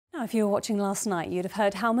Now, if you were watching last night, you'd have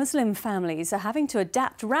heard how Muslim families are having to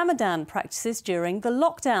adapt Ramadan practices during the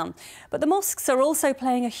lockdown. But the mosques are also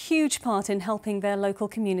playing a huge part in helping their local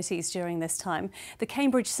communities during this time. The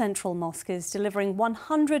Cambridge Central Mosque is delivering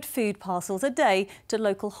 100 food parcels a day to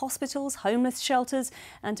local hospitals, homeless shelters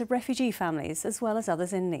and to refugee families, as well as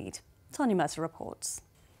others in need. Tanya Mercer reports.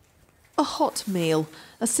 A hot meal,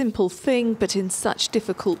 a simple thing, but in such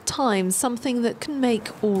difficult times, something that can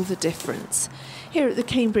make all the difference. Here at the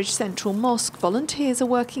Cambridge Central Mosque, volunteers are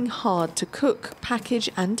working hard to cook, package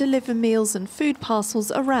and deliver meals and food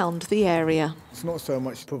parcels around the area. It's not so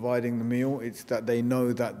much providing the meal, it's that they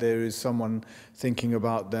know that there is someone thinking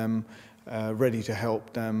about them, ready to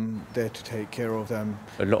help them, there to take care of them.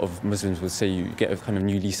 A lot of Muslims would say you get a kind of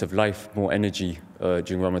new lease of life, more energy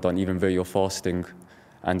during Ramadan, even though you're fasting.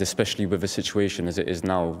 And especially with the situation as it is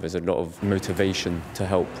now, there's a lot of motivation to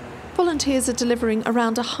help. Volunteers are delivering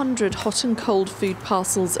around 100 hot and cold food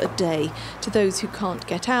parcels a day to those who can't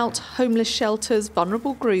get out, homeless shelters,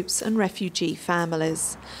 vulnerable groups and refugee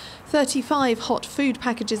families. 35 hot food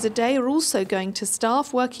packages a day are also going to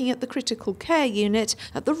staff working at the critical care unit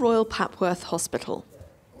at the Royal Papworth Hospital.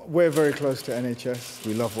 We're very close to NHS.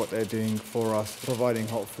 We love what they're doing for us. Providing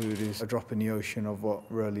hot food is a drop in the ocean of what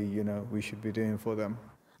really, we should be doing for them.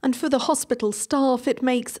 And for the hospital staff, it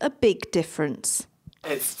makes a big difference.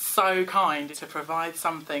 It's so kind to provide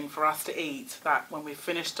something for us to eat that when we've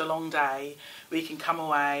finished a long day, we can come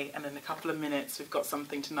away and in a couple of minutes we've got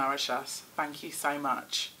something to nourish us. Thank you so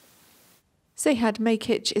much. Sejad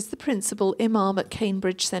Mekić is the principal Imam at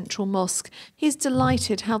Cambridge Central Mosque. He's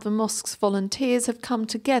delighted how the mosque's volunteers have come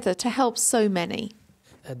together to help so many.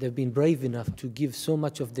 They've been brave enough to give so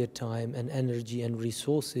much of their time and energy and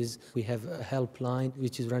resources. We have a helpline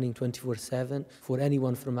which is running 24/7 for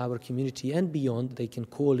anyone from our community and beyond. They can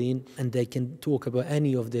call in and they can talk about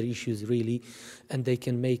any of their issues really, and they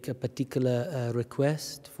can make a particular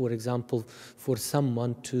request, for example, for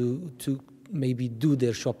someone to maybe do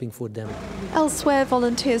their shopping for them. Elsewhere,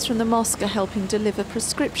 volunteers from the mosque are helping deliver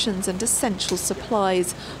prescriptions and essential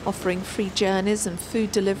supplies, offering free journeys and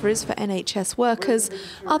food deliveries for NHS workers.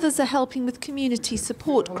 Others are helping with community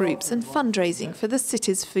support groups and fundraising for the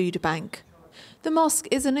city's food bank. The mosque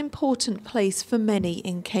is an important place for many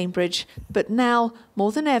in Cambridge, but now,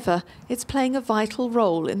 more than ever, it's playing a vital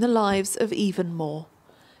role in the lives of even more.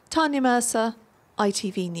 Tanya Mercer,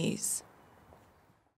 ITV News.